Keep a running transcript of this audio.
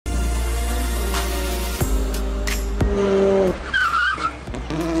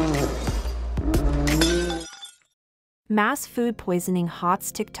Mass food poisoning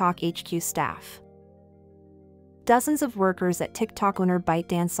haunts TikTok HQ staff. Dozens of workers at TikTok owner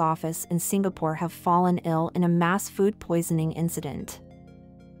ByteDance office in Singapore have fallen ill in a mass food poisoning incident.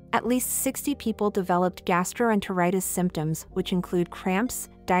 At least 60 people developed gastroenteritis symptoms, which include cramps,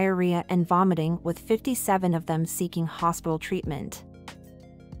 diarrhea, and vomiting, with 57 of them seeking hospital treatment.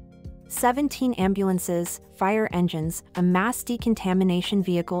 17 ambulances, fire engines, a mass decontamination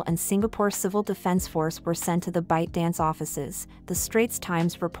vehicle, and Singapore Civil Defence Force were sent to the ByteDance offices, the Straits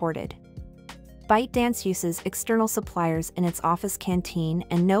Times reported. ByteDance uses external suppliers in its office canteen,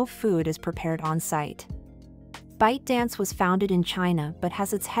 and no food is prepared on site. ByteDance was founded in China but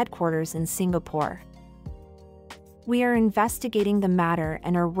has its headquarters in Singapore. We are investigating the matter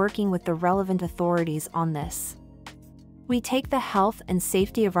and are working with the relevant authorities on this. We take the health and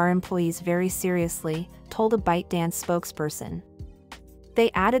safety of our employees very seriously, told a ByteDance spokesperson.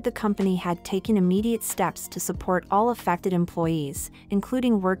 They added the company had taken immediate steps to support all affected employees,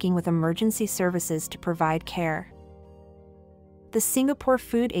 including working with emergency services to provide care. The Singapore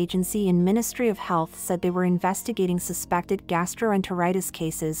Food Agency and Ministry of Health said they were investigating suspected gastroenteritis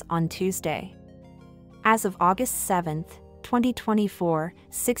cases on Tuesday. As of August 7, 2024,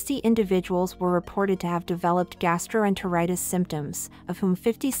 60 individuals were reported to have developed gastroenteritis symptoms, of whom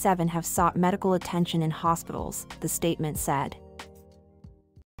 57 have sought medical attention in hospitals, the statement said.